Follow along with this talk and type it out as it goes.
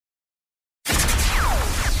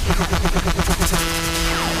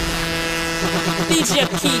DJ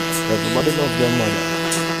Keith. Everybody love their mother.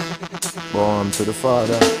 Born to the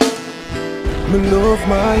father. Me love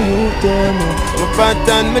my youth, them. I'm fat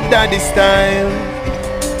and my daddy style.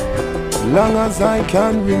 Long as I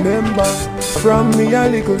can remember, from me a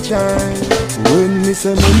little child. When me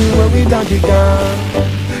say mommy where we daddy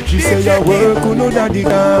gone, she say your work who no daddy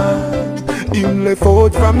gone. Him left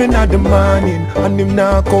out from me in the morning, and him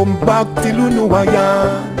now come back till you know I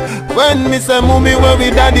am. When me say mommy where we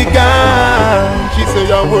daddy gone, she say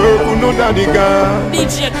your work who no daddy gone.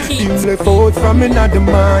 DJ Keith. Him left out from me in the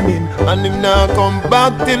morning, and him now come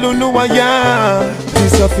back till you know I am.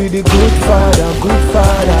 This a for the good father, good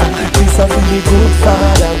father. This a for the good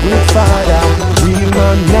father, good father. Real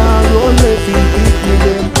man now run left him pick me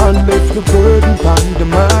them and left the burden on the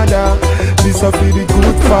mother. This a for the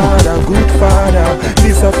good father, good father.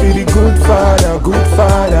 This a for the good father, good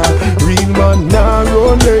father. Real man now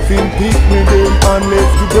run left him pick me them and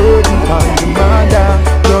left the burden on the mother.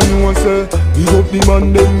 Now you want say, big up the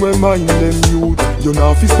man them we mind them youth. You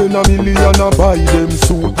know fi spend a million and buy them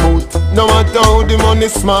suit mouth. No matter how the money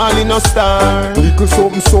small in a star, little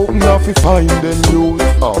something have to find them youth.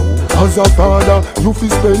 As a father, you fi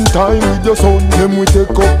spend time with your son. Them we take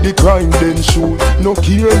up the crime then shoot. No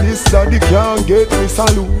careless daddy can't get me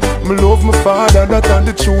salute. Me love my father, that and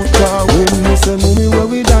the truth. When me say mommy where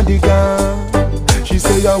we daddy gone, she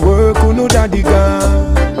say your work who no daddy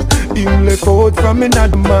gone. Him left out from me in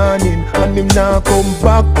the morning, and him now come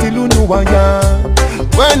back till you know I am.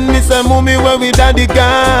 When me say mommy where we daddy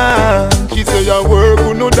gone, she say your work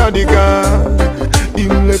who no daddy gone.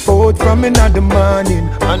 Him left out from me in the morning,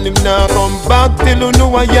 and him now come back till you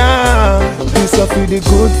know I am. This a for the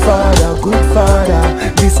good father, good father.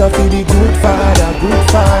 This a for the good father, good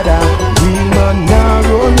father. Real man now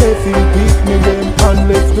run left him pick me them and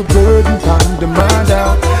left the burden on the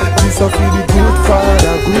mother. This a for the good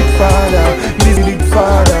father, good father. This is the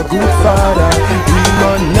father, good father. Real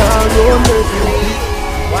man now run left him pick.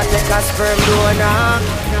 What take a sperm donor?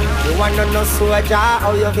 You wanna know soldier,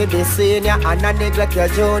 how you feel be senior and not neglect your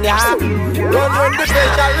junior. Run the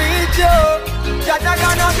pressure reach you, Jaja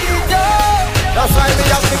gonna beat you. That's why me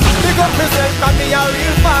have to pick up myself and me a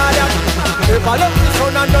real father. If I love me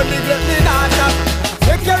son and don't neglect me daughter,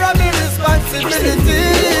 take care of me responsibility.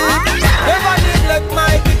 Never neglect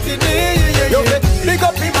my dignity. You pick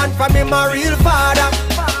up him and for me my real father.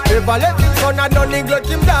 If I let him son and don't neglect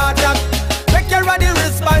him daughter, take care of the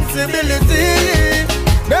responsibility.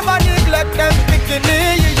 Never neglect them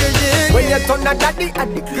bikini. When you turn a daddy at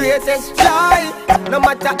the greatest joy, no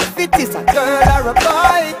matter if it is a girl or a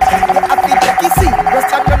boy, you have to take it serious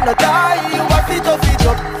and don't die. You have to feed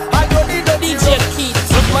up. I don't need no DJ Keith.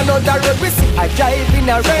 Man on the road we see I drive in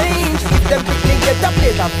a range. If them picnic get a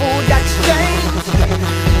plate of food that's strange.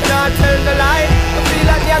 And I tell the lie, I feel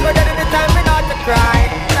like they're good at the time me not to cry.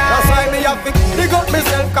 That's why me have to dig up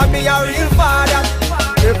myself, cause me a real father.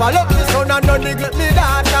 If I love me son and don't neglect me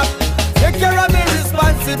daughter, take care of me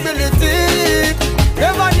responsibility.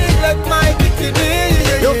 Never neglect my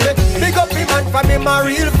dignity. You pick up him and for me my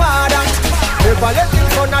real father. If I let him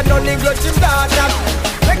son and don't neglect him daughter,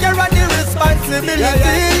 take care of the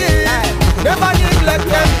responsibility. Never neglect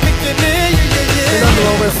them bikini. You don't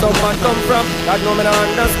know where someone come from. God know me don't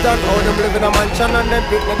understand how them live in a mansion and them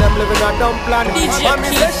picnic them live in a dumb plan. Mommy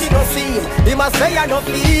say she no see him, he must say I no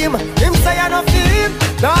feel him. Him say I no feel him.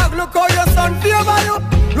 Dog look how your son favor you.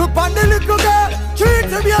 Look on the little girl, treat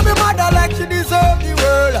the baby mother like she deserve the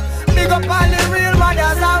world. Big up all the real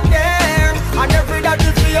mothers out there, and every that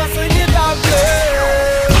you see us in it out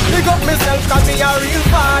there. Big up myself cause me a real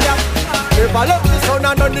father. If I love me son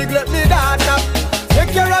and don't neglect me daughter, take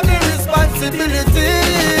care of me responsibility.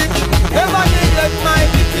 Never neglect my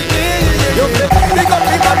dignity. You pick up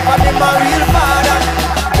him and for me my real father.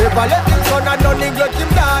 If I let him son and don't neglect him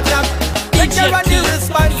daughter, take care of the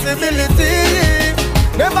responsibility.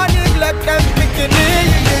 Never neglect them dignity.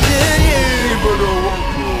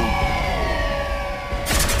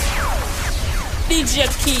 DJ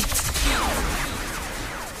Keith.